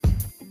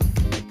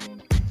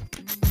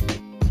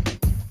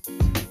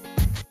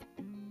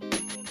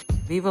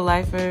Viva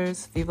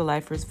Lifers, Viva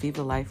Lifers,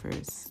 Viva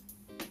Lifers.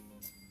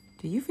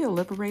 Do you feel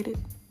liberated?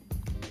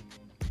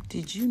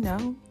 Did you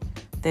know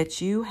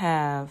that you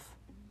have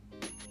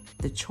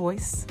the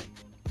choice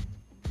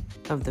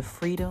of the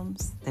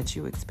freedoms that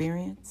you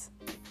experience?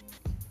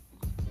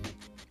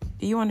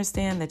 Do you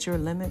understand that your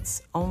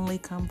limits only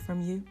come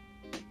from you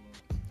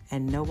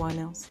and no one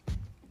else?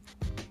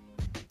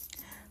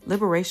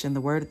 Liberation,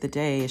 the word of the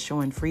day, is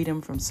showing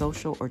freedom from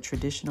social or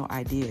traditional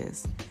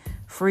ideas,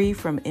 free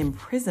from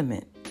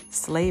imprisonment,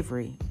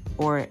 slavery,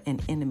 or an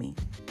enemy.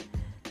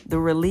 The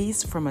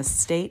release from a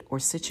state or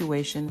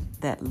situation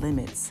that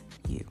limits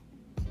you.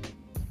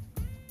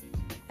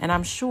 And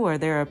I'm sure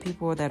there are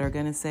people that are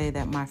going to say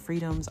that my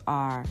freedoms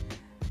are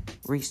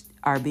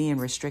being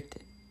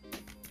restricted.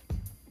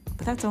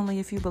 But that's only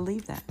if you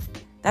believe that.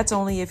 That's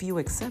only if you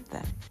accept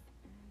that.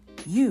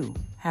 You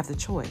have the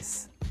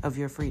choice of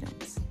your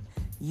freedoms.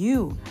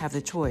 You have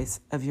the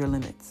choice of your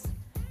limits.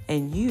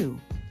 And you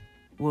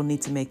will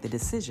need to make the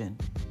decision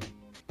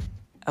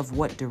of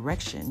what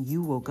direction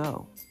you will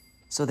go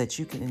so that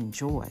you can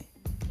enjoy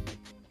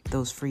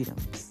those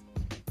freedoms,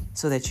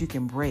 so that you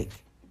can break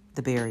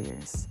the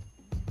barriers,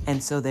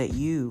 and so that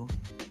you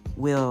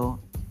will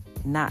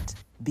not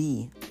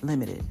be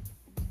limited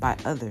by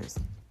others'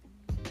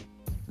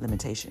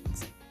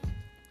 limitations.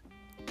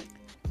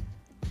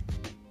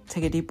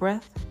 Take a deep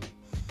breath.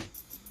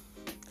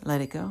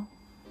 Let it go.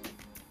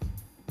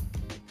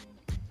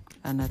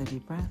 Another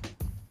deep breath.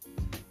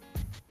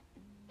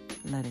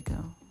 Let it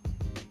go.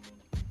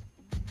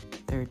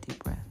 Third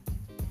deep breath.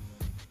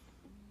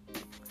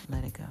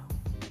 Let it go.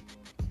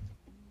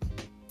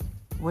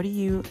 What are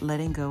you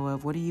letting go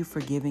of? What are you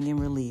forgiving and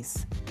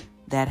release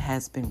that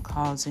has been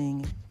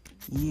causing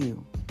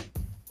you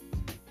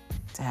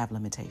to have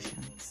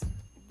limitations?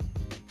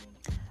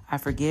 I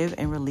forgive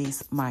and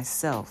release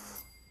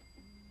myself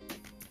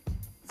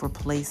for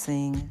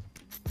placing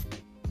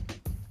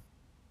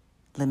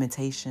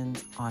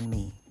limitations on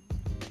me.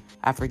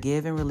 I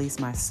forgive and release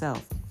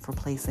myself for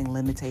placing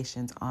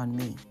limitations on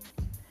me.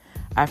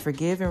 I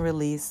forgive and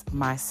release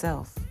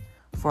myself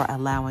for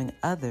allowing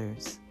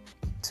others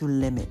to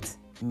limit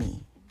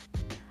me.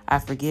 I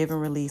forgive and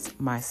release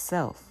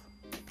myself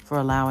for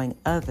allowing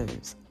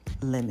others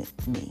limit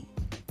me.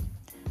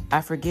 I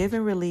forgive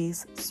and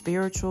release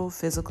spiritual,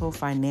 physical,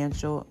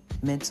 financial,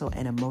 mental,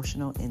 and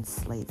emotional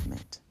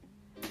enslavement.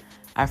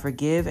 I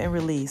forgive and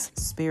release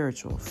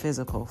spiritual,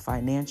 physical,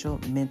 financial,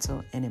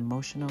 mental, and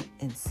emotional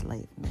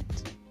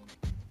enslavement.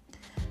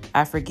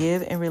 I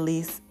forgive and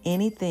release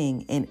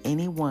anything and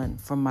anyone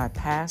from my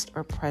past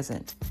or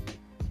present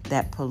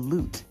that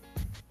pollute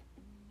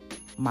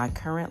my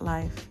current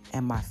life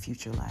and my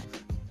future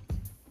life.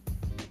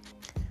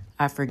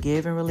 I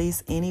forgive and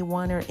release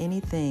anyone or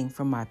anything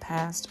from my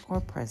past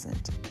or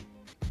present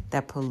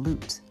that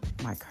pollute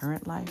my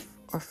current life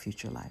or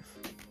future life.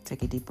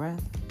 Take a deep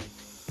breath.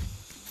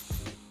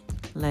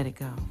 Let it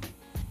go.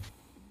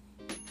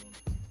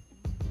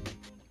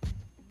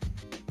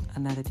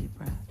 Another deep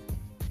breath.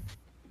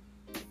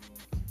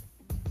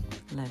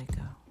 Let it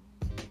go.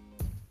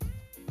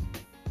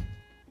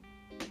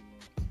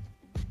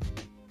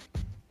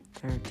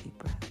 Third deep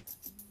breath.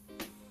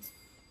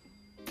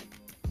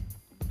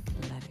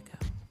 Let it go.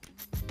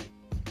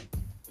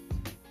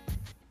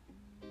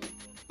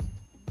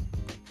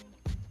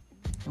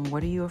 And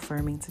what are you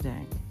affirming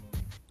today?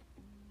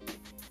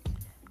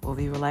 Well,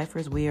 Viva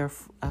Lifers, we are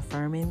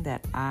affirming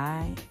that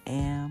I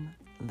am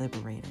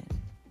liberated.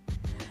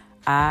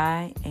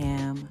 I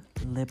am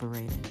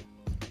liberated.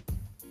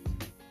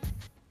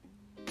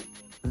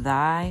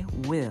 Thy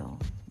will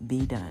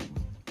be done.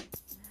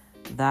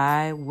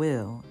 Thy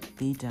will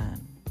be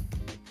done.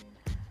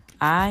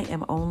 I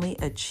am only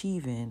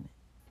achieving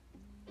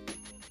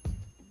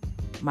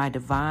my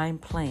divine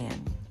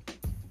plan.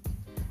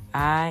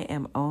 I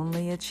am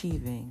only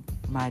achieving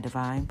my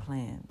divine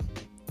plan.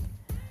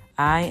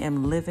 I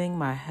am living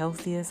my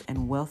healthiest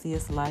and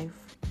wealthiest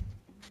life,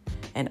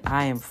 and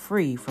I am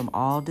free from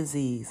all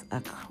disease,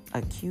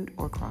 acute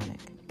or chronic.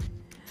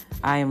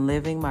 I am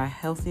living my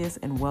healthiest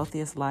and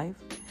wealthiest life,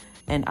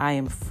 and I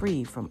am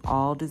free from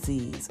all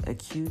disease,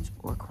 acute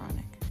or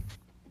chronic.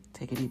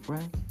 Take a deep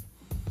breath.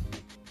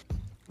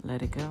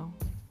 Let it go.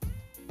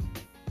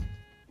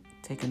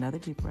 Take another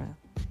deep breath.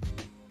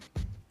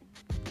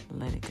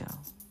 Let it go.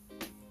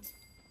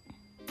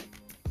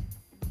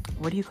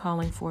 What are you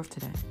calling forth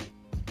today?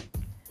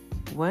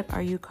 What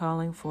are you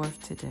calling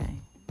forth today?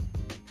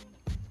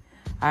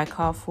 I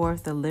call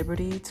forth the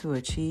liberty to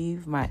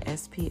achieve my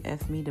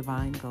SPF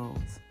divine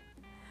goals.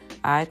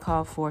 I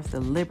call forth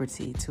the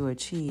liberty to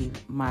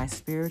achieve my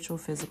spiritual,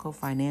 physical,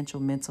 financial,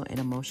 mental, and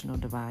emotional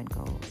divine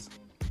goals.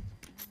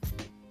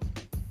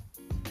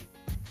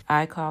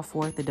 I call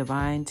forth the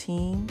divine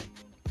team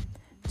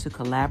to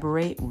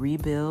collaborate,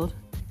 rebuild,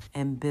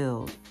 and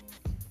build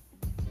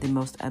the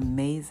most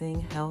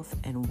amazing health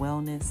and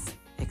wellness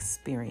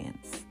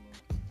experience.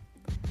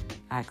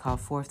 I call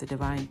forth the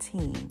divine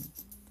team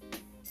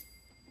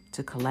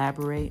to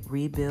collaborate,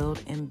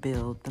 rebuild, and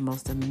build the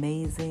most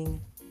amazing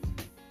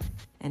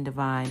and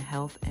divine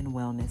health and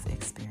wellness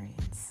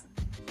experience.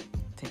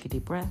 Take a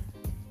deep breath.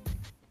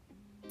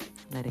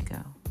 Let it go.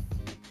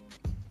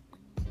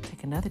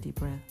 Take another deep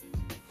breath.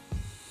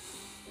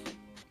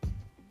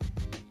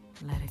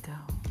 Let it go.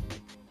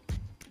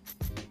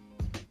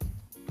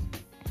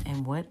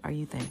 And what are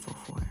you thankful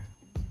for?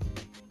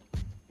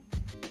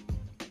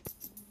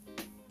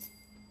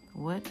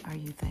 What are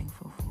you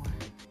thankful for?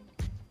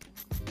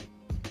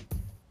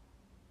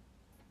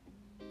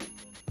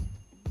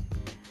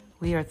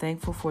 We are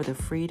thankful for the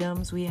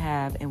freedoms we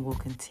have and will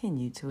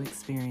continue to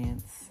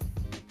experience.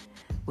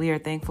 We are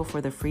thankful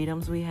for the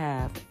freedoms we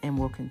have and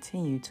will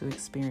continue to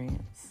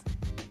experience.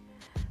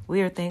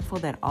 We are thankful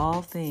that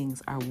all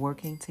things are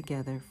working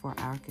together for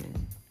our good.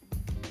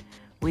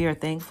 We are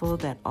thankful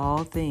that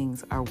all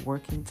things are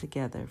working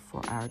together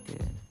for our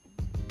good.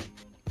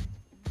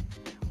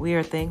 We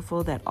are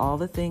thankful that all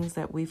the things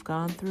that we've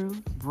gone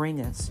through bring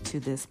us to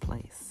this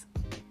place.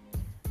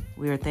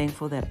 We are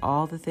thankful that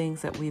all the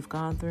things that we've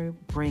gone through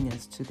bring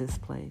us to this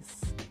place.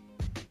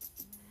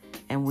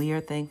 And we are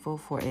thankful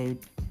for a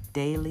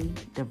daily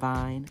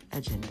divine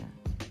agenda.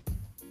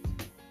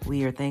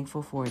 We are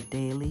thankful for a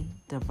daily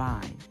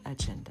divine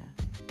agenda.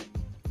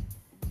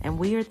 And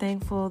we are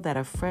thankful that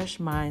a fresh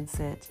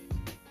mindset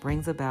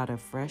brings about a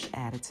fresh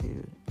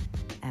attitude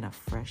and a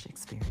fresh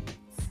experience.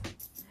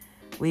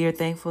 We are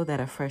thankful that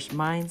a fresh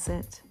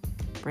mindset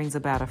brings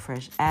about a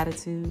fresh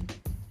attitude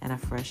and a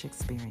fresh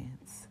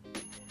experience.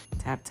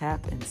 Tap,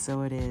 tap, and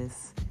so it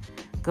is.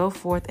 Go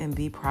forth and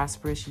be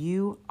prosperous.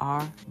 You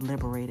are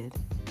liberated.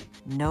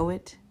 Know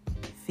it,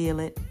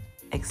 feel it,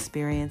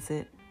 experience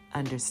it,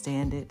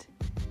 understand it,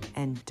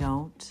 and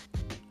don't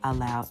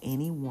allow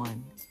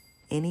anyone,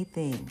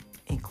 anything,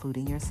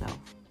 including yourself,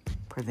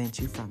 prevent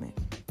you from it.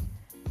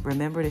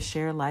 Remember to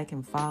share, like,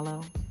 and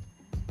follow.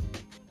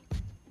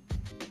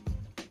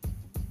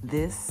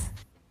 This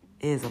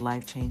is a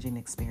life-changing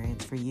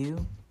experience for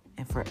you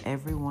and for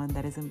everyone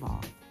that is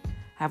involved.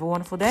 Have a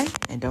wonderful day,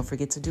 and don't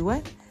forget to do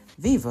what?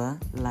 Viva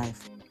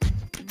Life.